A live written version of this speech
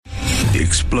The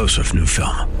explosive new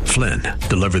film, Flynn,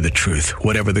 deliver the truth,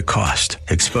 whatever the cost,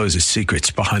 exposes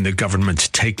secrets behind the government's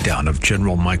takedown of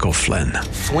General Michael Flynn.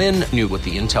 Flynn knew what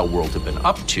the intel world had been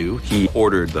up to. He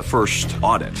ordered the first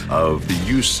audit of the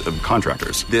use of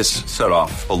contractors. This set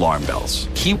off alarm bells.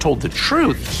 He told the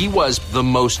truth. He was the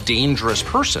most dangerous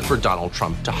person for Donald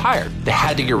Trump to hire. They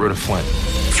had to get rid of Flynn.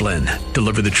 Flynn,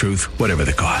 deliver the truth, whatever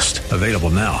the cost. Available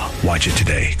now. Watch it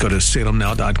today. Go to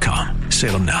salemnow.com.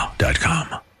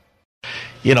 salemnow.com.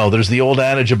 You know, there's the old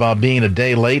adage about being a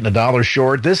day late and a dollar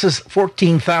short. This is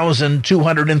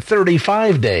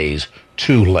 14,235 days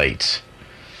too late.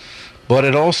 But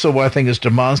it also, I think, is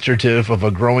demonstrative of a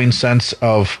growing sense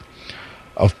of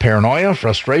paranoia,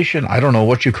 frustration, I don't know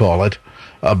what you call it,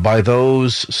 by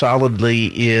those solidly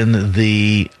in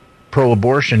the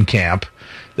pro-abortion camp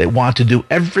that want to do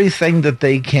everything that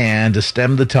they can to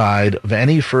stem the tide of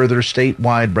any further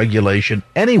statewide regulation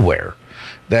anywhere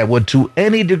that would, to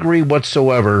any degree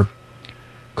whatsoever,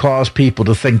 cause people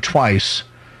to think twice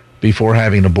before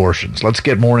having abortions. Let's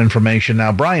get more information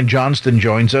now. Brian Johnston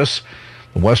joins us,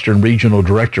 the Western Regional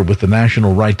Director with the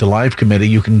National Right to Life Committee.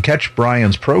 You can catch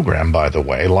Brian's program, by the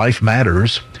way, Life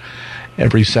Matters,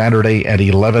 every Saturday at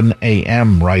 11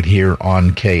 a.m. right here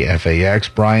on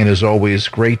KFAX. Brian, as always,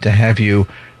 great to have you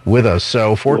with us.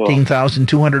 So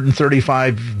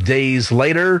 14,235 days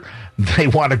later, they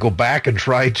want to go back and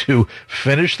try to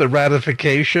finish the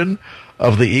ratification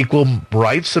of the Equal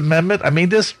Rights Amendment. I mean,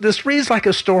 this reads like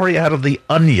a story out of The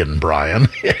Onion, Brian.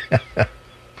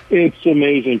 It's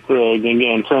amazing, Craig. And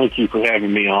again, thank you for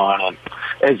having me on. And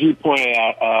as you pointed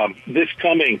out, this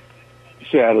coming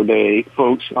Saturday,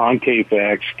 folks on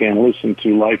KFAX can listen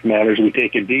to Life Matters. We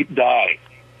take a deep dive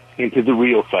into the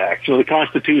real facts. So the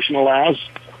Constitution allows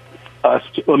us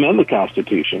to amend the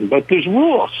Constitution, but there's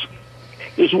rules.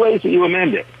 There's ways that you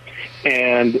amend it.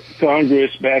 And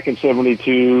Congress back in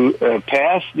 72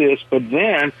 passed this, but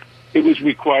then it was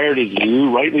required, as you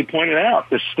rightly pointed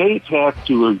out, the states have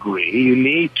to agree. You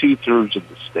need 2/3 of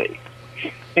the state.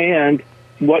 And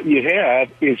what you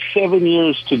have is 7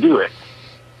 years to do it.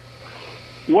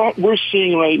 What we're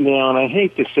seeing right now, and I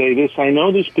hate to say this, I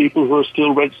know there's people who are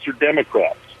still registered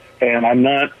Democrats, and I'm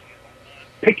not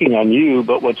picking on you,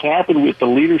 but what's happened with the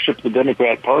leadership of the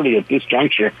Democrat Party at this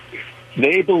juncture,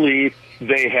 they believe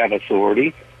they have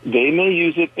authority. They may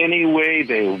use it any way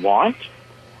they want.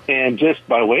 And just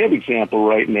by way of example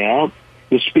right now,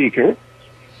 the Speaker,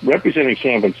 representing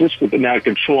San Francisco but now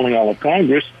controlling all of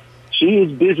Congress, she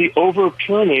is busy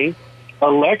overturning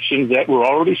elections that were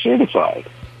already certified.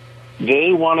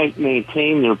 They want to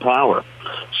maintain their power.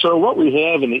 So what we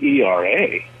have in the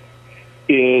ERA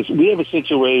is we have a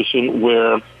situation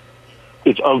where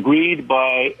it's agreed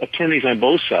by attorneys on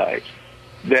both sides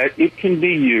that it can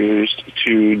be used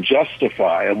to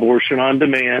justify abortion on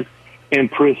demand and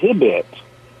prohibit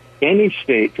any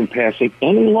state from passing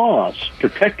any laws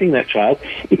protecting that child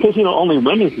because, only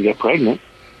women can get pregnant.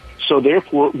 So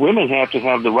therefore, women have to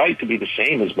have the right to be the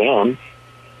same as men.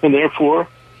 And therefore,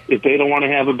 if they don't want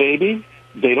to have a baby,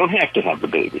 they don't have to have the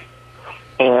baby.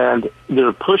 And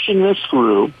they're pushing this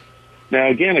through. Now,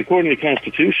 again, according to the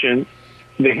Constitution,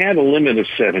 they had a limit of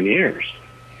 7 years.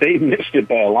 They missed it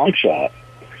by a long shot.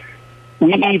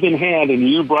 We even had, and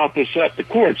you brought this up, the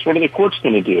courts. What are the courts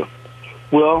going to do?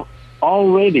 Well,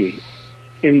 already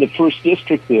in the first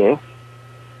district there,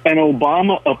 an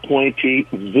Obama appointee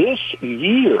this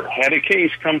year had a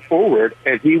case come forward,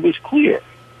 and he was clear.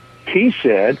 He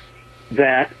said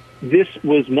that this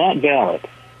was not valid.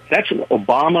 That's an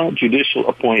Obama judicial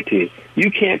appointee.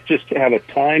 You can't just have a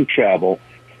time travel.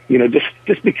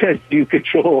 Just because you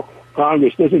control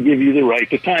Congress doesn't give you the right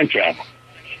to time travel.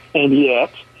 And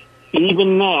yet,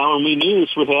 even now, and we knew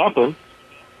this would happen,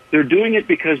 they're doing it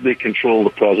because they control the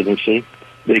presidency,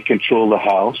 they control the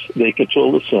House, they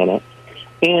control the Senate.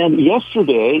 And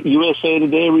yesterday, USA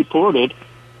Today reported,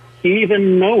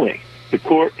 even knowing the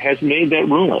court has made that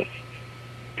ruling,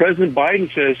 President Biden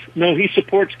says, no, he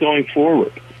supports going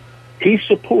forward. He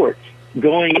supports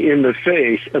going in the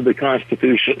face of the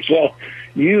Constitution. So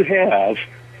you have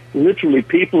literally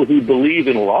people who believe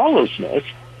in lawlessness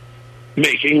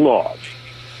making laws.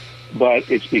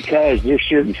 But it's because there's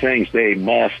certain things they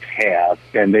must have,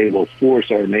 and they will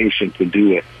force our nation to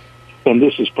do it. And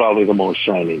this is probably the most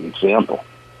shining example.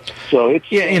 So it's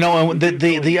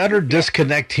the utter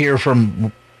disconnect here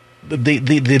from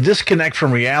the disconnect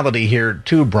from reality here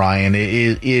too, Brian,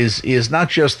 is not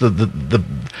just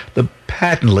the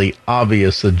patently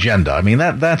obvious agenda. I mean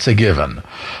that's a given,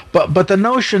 but the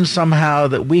notion somehow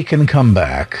that we can come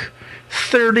back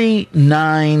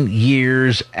 39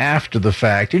 years after the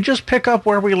fact. You just pick up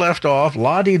where we left off,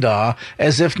 la-di-da,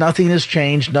 as if nothing has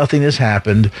changed, nothing has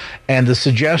happened, and the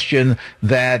suggestion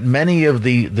that many of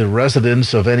the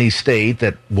residents of any state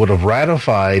that would have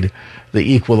ratified the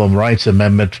Equal Rights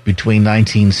Amendment between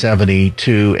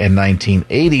 1972 and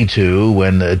 1982,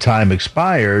 when the time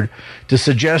expired, to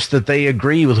suggest that they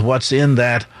agree with what's in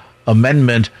that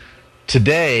amendment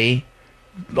today,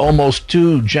 almost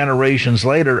 2 generations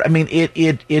later. I mean,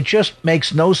 it just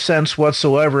makes no sense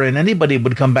whatsoever, and anybody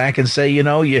would come back and say,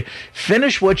 you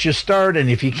finish what you start, and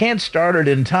if you can't start it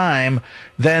in time,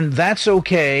 then that's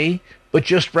okay, but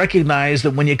just recognize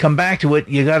that when you come back to it,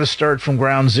 you got to start from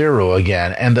ground zero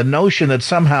again. And the notion that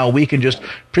somehow we can just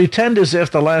pretend as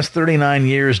if the last 39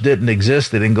 years didn't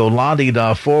exist and go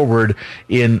la-di-da forward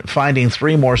in finding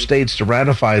 3 more states to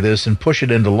ratify this and push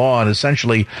it into law and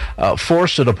essentially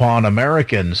force it upon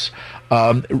Americans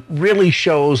really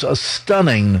shows a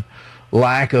stunning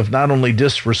lack of not only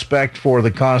disrespect for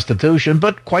the Constitution,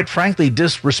 but quite frankly,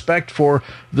 disrespect for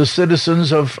the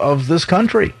citizens of this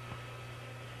country.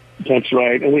 That's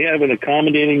right. And we have an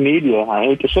accommodating media, I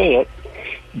hate to say it,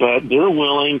 but they're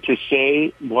willing to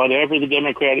say whatever the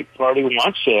Democratic Party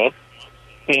wants said.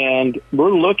 And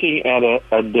we're looking at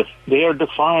they are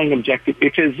defying objective.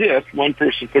 It's as if, one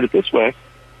person put it this way,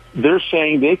 they're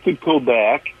saying they could go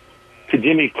back to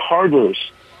Jimmy Carter's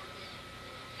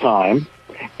time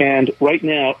and right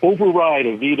now override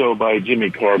a veto by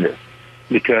Jimmy Carter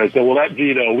because, well, that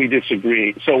veto, we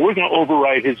disagree. So we're going to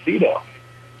override his veto.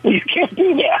 Well, you can't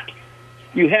do that.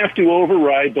 You have to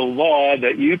override the law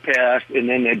that you passed and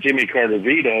then that Jimmy Carter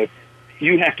vetoed.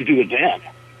 You have to do it then.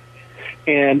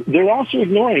 And they're also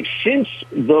ignoring, since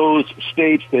those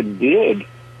states that did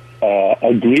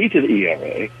agree to the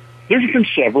ERA, there's been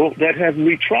several that have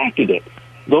retracted it.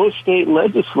 Those state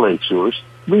legislatures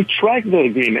retracted that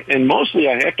agreement. And mostly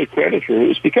I have to credit her. It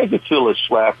was because of Phyllis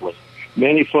Schlafly.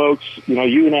 Many folks,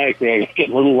 you and I, Greg,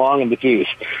 getting a little long in the tooth.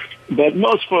 But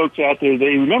most folks out there,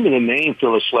 they remember the name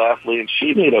Phyllis Schlafly, and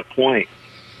she made a point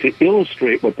to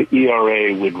illustrate what the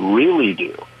ERA would really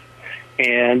do.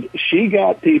 And she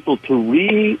got people to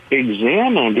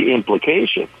re-examine the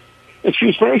implications. And she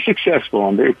was very successful.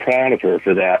 I'm very proud of her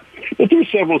for that. But there were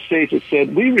several states that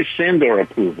said, we rescind our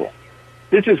approval.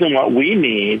 This isn't what we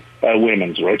mean by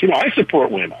women's rights. I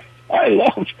support women. I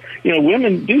love,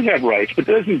 women do have rights, but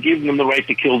it doesn't give them the right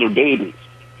to kill their babies.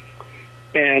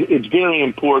 And it's very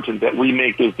important that we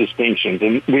make those distinctions.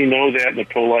 And we know that in the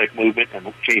pro-life movement,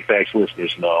 and KFAX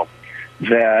listeners know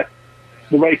that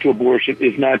the right to abortion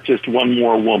is not just one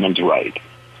more woman's right.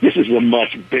 This is a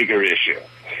much bigger issue.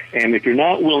 And if you're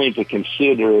not willing to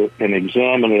consider and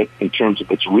examine it in terms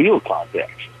of its real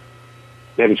context,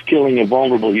 that it's killing a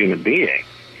vulnerable human being,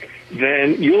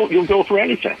 then you'll go for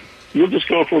anything. You'll just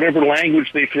go for whatever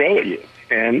language they throw at you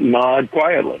and nod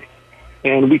quietly.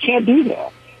 And we can't do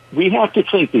that. We have to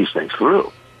think these things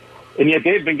through. And yet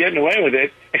they've been getting away with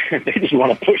it, and they just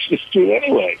want to push this through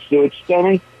anyway. So it's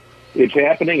stunning. It's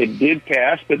happening. It did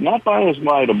pass, but not by as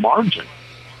wide a margin.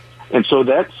 And so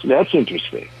that's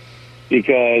interesting,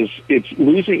 because it's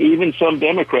losing. Even some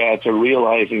Democrats are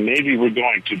realizing maybe we're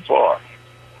going too far.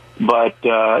 But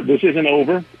this isn't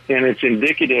over, and it's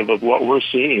indicative of what we're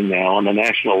seeing now on the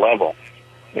national level.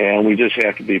 And we just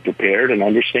have to be prepared and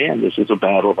understand this is a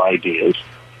battle of ideas.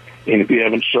 And if you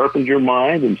haven't sharpened your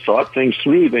mind and thought things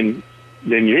through, then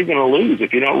you're going to lose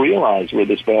if you don't realize where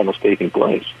this battle's taking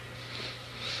place.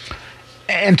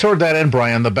 And toward that end,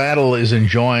 Brian, the battle is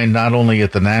enjoined not only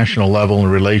at the national level in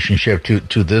relationship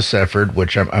to this effort,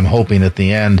 which I'm hoping at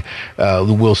the end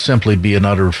will simply be an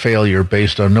utter failure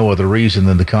based on no other reason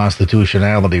than the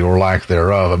constitutionality or lack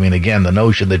thereof. I mean, again, the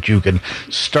notion that you can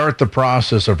start the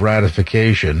process of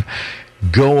ratification,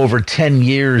 go over 10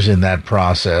 years in that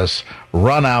process,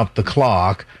 run out the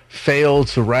clock, fail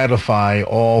to ratify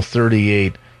all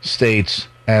 38 states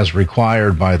as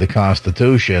required by the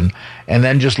Constitution, and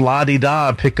then just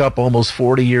la-di-da pick up almost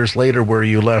 40 years later where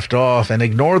you left off and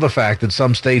ignore the fact that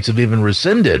some states have even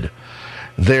rescinded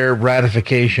their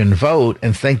ratification vote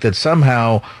and think that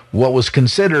somehow what was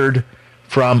considered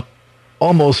from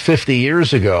almost 50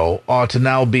 years ago ought to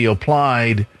now be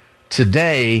applied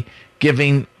today,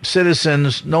 giving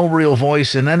citizens no real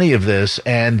voice in any of this,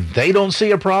 and they don't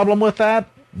see a problem with that?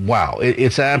 Wow,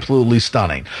 it's absolutely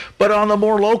stunning. But on the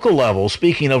more local level,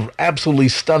 speaking of absolutely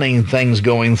stunning things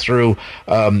going through,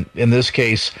 in this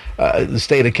case, the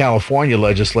state of California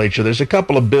legislature, there's a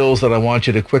couple of bills that I want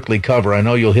you to quickly cover. I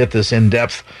know you'll hit this in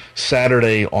depth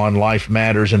Saturday on Life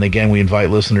Matters. And again, we invite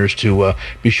listeners to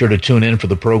be sure to tune in for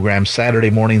the program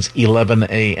Saturday mornings, 11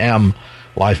 a.m.,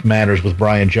 Life Matters with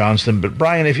Brian Johnston. But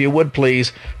Brian, if you would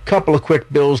please, a couple of quick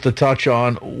bills to touch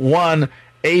on. One,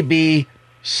 AB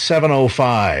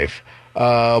 705.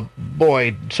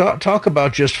 Boy, talk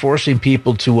about just forcing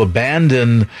people to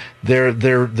abandon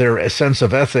their sense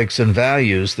of ethics and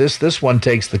values. This one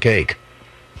takes the cake.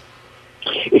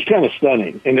 It's kind of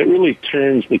stunning, and it really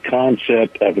turns the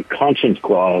concept of a conscience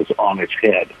clause on its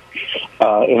head.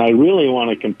 And I really want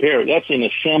to compare it. That's an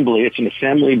assembly. It's an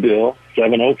assembly bill,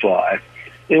 705.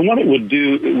 And what it would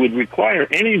do, it would require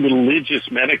any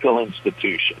religious medical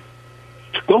institution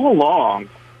to go along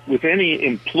with any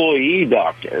employee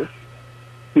doctor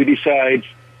who decides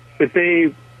that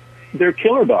they're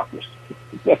killer doctors.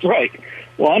 That's right.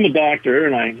 Well, I'm a doctor,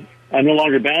 and I'm no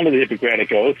longer bound to the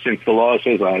Hippocratic Oath since the law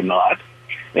says I'm not,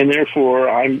 and therefore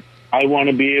I want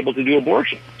to be able to do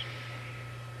abortions.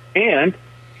 And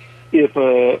if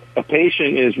a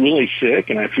patient is really sick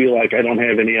and I feel like I don't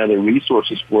have any other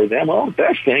resources for them, well, the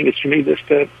best thing is for me just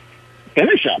to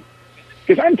finish them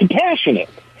because I'm compassionate.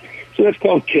 So that's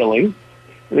called killing.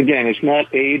 And again, it's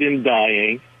not aid in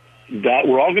dying.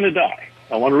 We're all going to die.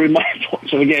 I want to remind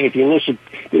folks. And again, if you listen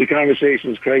to the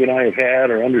conversations Craig and I have had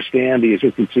or understand the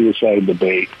assisted suicide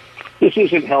debate, this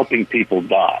isn't helping people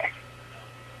die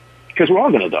because we're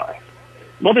all going to die.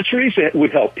 Mother Teresa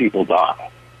would help people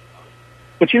die,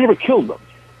 but she never killed them.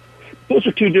 Those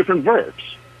are two different verbs.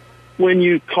 When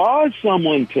you cause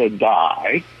someone to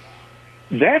die,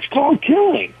 that's called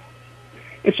killing.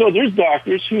 And so there's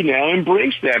doctors who now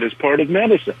embrace that as part of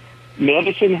medicine.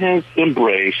 Medicine has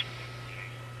embraced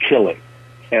killing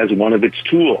as one of its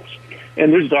tools.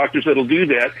 And there's doctors that will do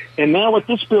that. And now what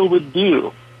this bill would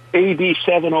do, AB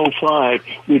 705,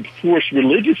 would force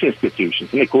religious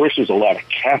institutions, and of course there's a lot of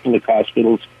Catholic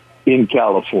hospitals in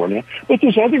California, but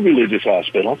there's other religious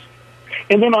hospitals.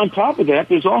 And then on top of that,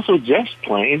 there's also just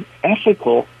plain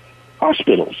ethical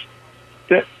hospitals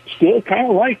that still kind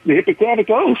of like the Hippocratic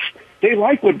Oath. They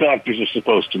like what doctors are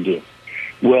supposed to do.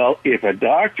 Well, if a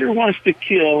doctor wants to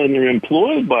kill and they're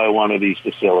employed by one of these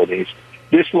facilities,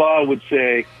 this law would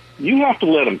say, you have to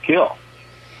let them kill.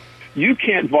 You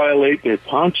can't violate their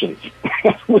conscience.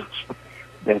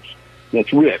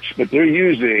 That's rich, but they're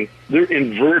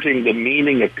inverting the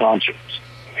meaning of conscience.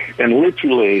 And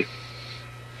literally,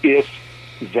 if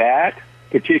that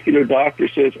particular doctor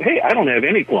says, hey, I don't have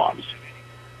any qualms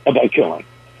about killing,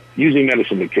 using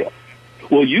medicine to kill,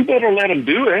 well, you better let them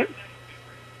do it.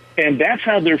 And that's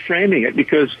how they're framing it,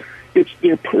 because it's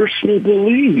their personal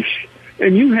belief.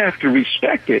 And you have to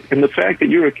respect it. And the fact that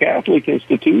you're a Catholic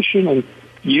institution and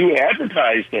you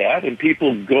advertise that and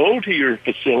people go to your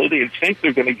facility and think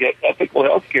they're going to get ethical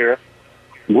health care,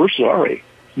 we're sorry.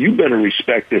 You better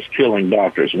respect this killing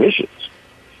doctor's wishes.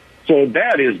 So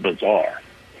that is bizarre.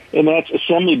 And that's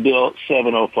Assembly Bill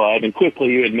 705. And quickly,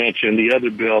 you had mentioned the other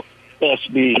bill,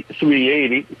 SB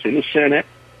 380. It's in the Senate.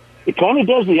 It kind of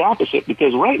does the opposite,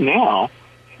 because right now,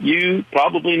 you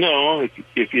probably know,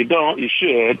 if you don't, you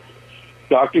should,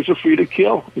 doctors are free to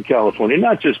kill in California,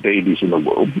 not just babies in the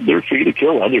womb. They're free to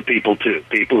kill other people, too,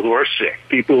 people who are sick,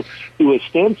 people who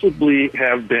ostensibly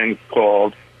have been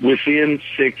called within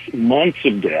 6 months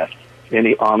of death.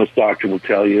 Any honest doctor will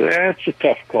tell you, that's a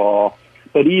tough call.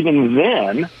 But even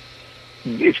then,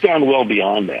 it's gone well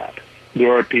beyond that.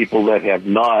 There are people that have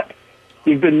not.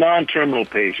 We've been non-terminal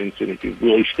patients, and if you've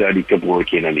really studied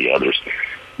Kevorkian and the others,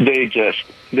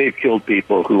 they've killed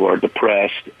people who are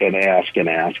depressed and ask, and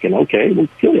okay, we'll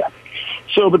kill you.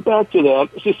 So, but back to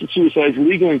that, assisted suicide is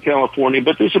legal in California,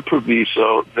 but there's a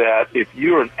proviso that if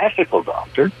you're an ethical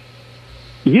doctor,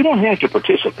 you don't have to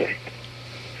participate.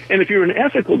 And if you're an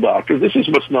ethical doctor, this is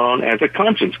what's known as a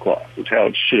conscience clause. It's how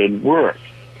it should work.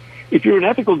 If you're an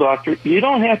ethical doctor, you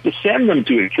don't have to send them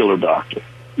to a killer doctor.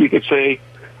 You could say,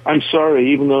 I'm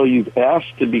sorry, even though you've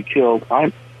asked to be killed,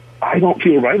 I don't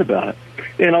feel right about it.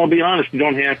 And I'll be honest, you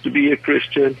don't have to be a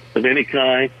Christian of any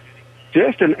kind.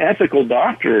 Just an ethical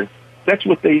doctor, that's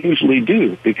what they usually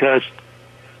do, because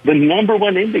the number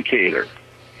one indicator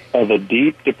of a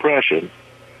deep depression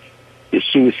is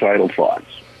suicidal thoughts.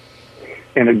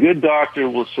 And a good doctor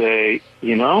will say,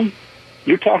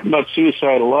 you're talking about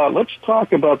suicide a lot. Let's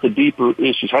talk about the deeper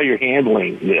issues, how you're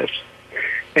handling this.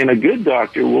 And a good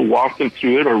doctor will walk them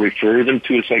through it or refer them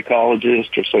to a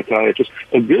psychologist or psychiatrist.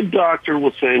 A good doctor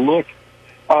will say, look,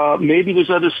 maybe there's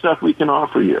other stuff we can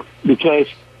offer you. Because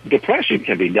depression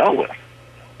can be dealt with.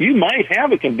 You might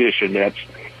have a condition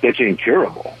that's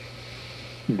incurable,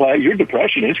 but your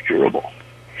depression is curable.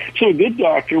 So a good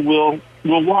doctor will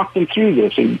walk them through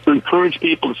this and encourage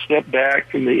people to step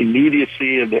back from the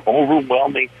immediacy of the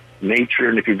overwhelming nature.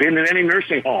 And if you've been in any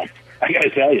nursing home, I got to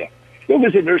tell you, go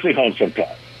visit nursing homes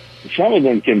sometime. Some of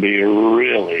them can be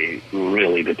really,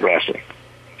 really depressing.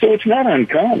 So it's not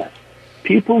uncommon.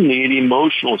 People need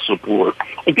emotional support.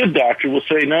 A good doctor will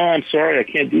say, no, I'm sorry, I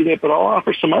can't do that, but I'll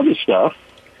offer some other stuff.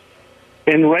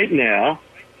 And right now,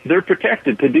 they're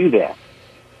protected to do that.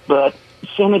 But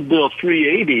Senate Bill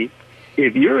 380,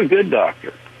 if you're a good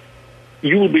doctor,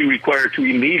 you will be required to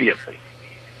immediately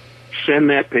send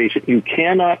that patient. You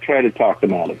cannot try to talk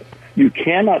them out of it. You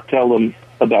cannot tell them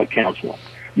about counseling.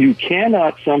 You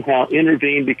cannot somehow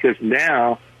intervene because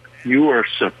now you are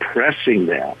suppressing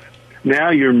them. Now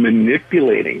you're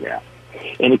manipulating them.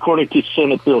 And according to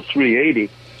Senate Bill 380,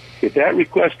 if that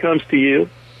request comes to you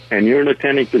and you're an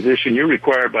attending physician, you're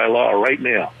required by law right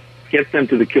now, get them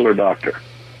to the killer doctor.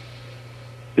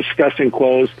 Discussion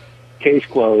closed, case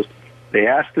closed. They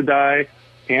ask to die,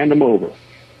 hand them over.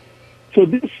 So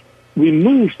this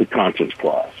removes the conscience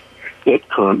clause that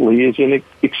currently is in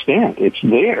extant. It's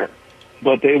there,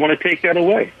 but they want to take that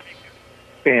away.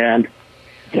 And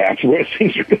that's where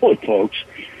things are going, folks.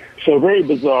 So very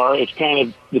bizarre. It's kind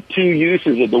of the two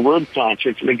uses of the word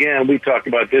conscience. And again, we talk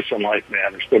about this on Life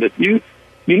Matters. But if you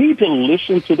need to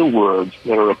listen to the words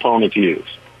that our opponents use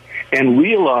and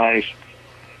realize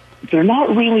they're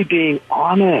not really being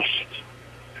honest.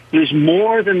 There's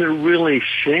more than they're really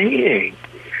saying.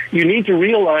 You need to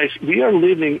realize we are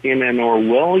living in an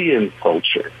Orwellian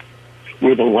culture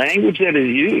where the language that is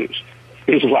used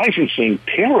is licensing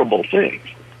terrible things.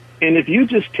 And if you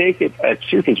just take it at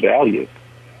surface value,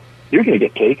 you're going to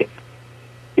get taken.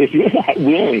 If you're not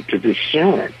willing to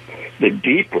discern the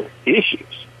deeper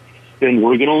issues, then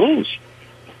we're going to lose.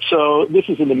 So this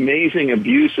is an amazing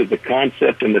abuse of the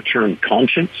concept and the term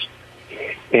conscience.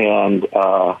 And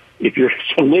if you're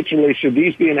so literally, should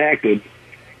these be enacted,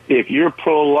 if you're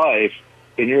pro-life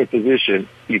and you're a physician,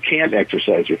 you can't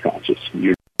exercise your conscience.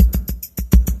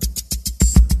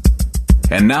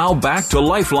 And now back to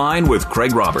Lifeline with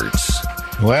Craig Roberts.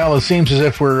 Well, it seems as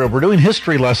if we're doing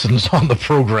history lessons on the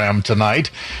program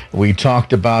tonight. We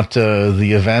talked about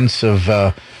the events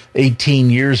of 18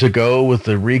 years ago with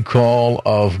the recall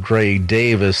of Gray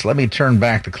Davis. Let me turn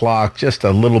back the clock just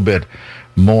a little bit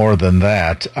more than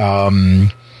that.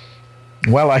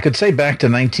 Well, I could say back to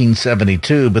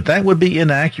 1972, but that would be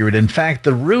inaccurate. In fact,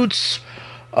 the roots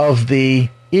of the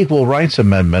Equal Rights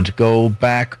Amendment go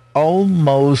back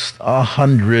almost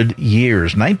 100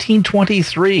 years.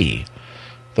 1923,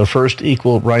 the first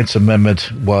Equal Rights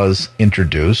Amendment was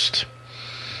introduced.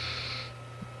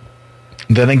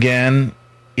 Then again,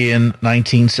 in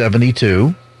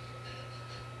 1972,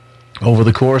 over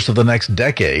the course of the next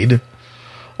decade,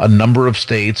 a number of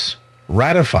states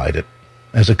ratified it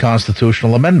as a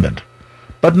constitutional amendment,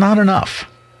 but not enough.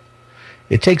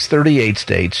 It takes 38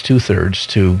 states, 2/3,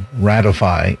 to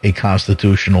ratify a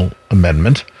constitutional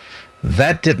amendment.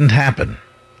 That didn't happen.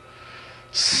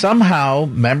 Somehow,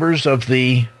 members of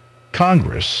the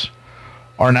Congress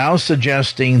are now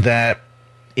suggesting that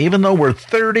even though we're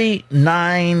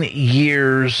 39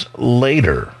 years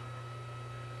later,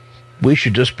 we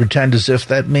should just pretend as if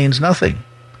that means nothing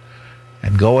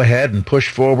and go ahead and push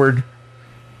forward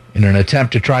in an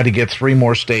attempt to try to get 3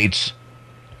 more states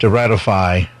to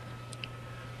ratify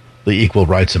the Equal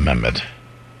Rights Amendment.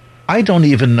 I don't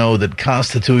even know that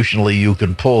constitutionally you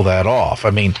can pull that off.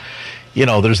 I mean, you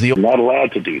know, there's the... You're not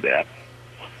allowed to do that.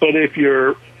 But if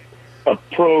you're a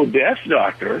pro-death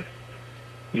doctor,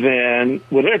 then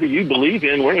whatever you believe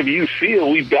in, whatever you feel,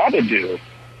 we've got to do.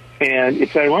 And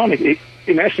it's ironic.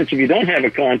 In essence, if you don't have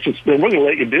a conscience, then we're going to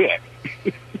let you do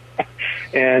it.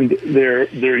 And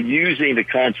they're using the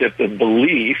concept of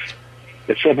belief,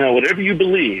 that somehow whatever you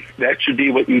believe, that should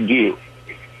be what you do.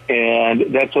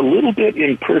 And that's a little bit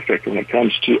imperfect when it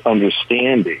comes to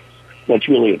understanding what's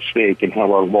really at stake and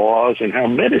how our laws and how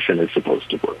medicine is supposed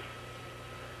to work.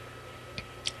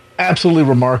 Absolutely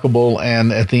remarkable,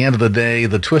 and at the end of the day,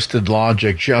 the twisted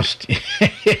logic just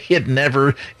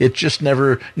it just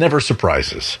never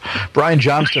surprises. Brian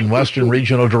Johnston, Western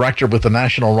Regional Director with the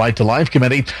National Right to Life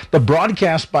Committee. The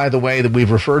broadcast, by the way, that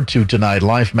we've referred to tonight,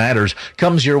 Life Matters,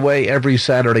 comes your way every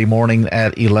Saturday morning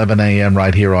at 11 a.m.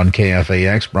 right here on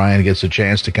KFAX. Brian gets a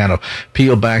chance to kind of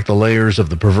peel back the layers of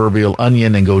the proverbial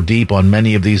onion and go deep on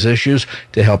many of these issues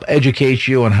to help educate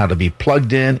you on how to be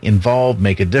plugged in, involved,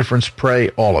 make a difference, pray,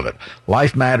 all of it.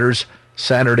 Life Matters,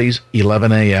 Saturdays,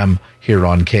 11 a.m. here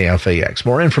on KFAX.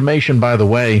 More information, by the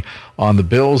way, on the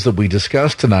bills that we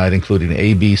discussed tonight, including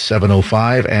AB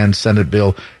 705 and Senate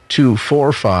Bill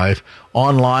 245,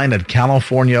 online at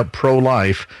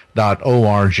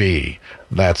CaliforniaProlife.org.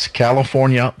 That's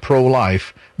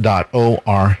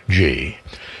CaliforniaProlife.org.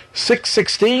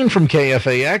 6:16 from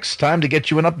KFAX. Time to get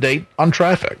you an update on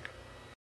traffic.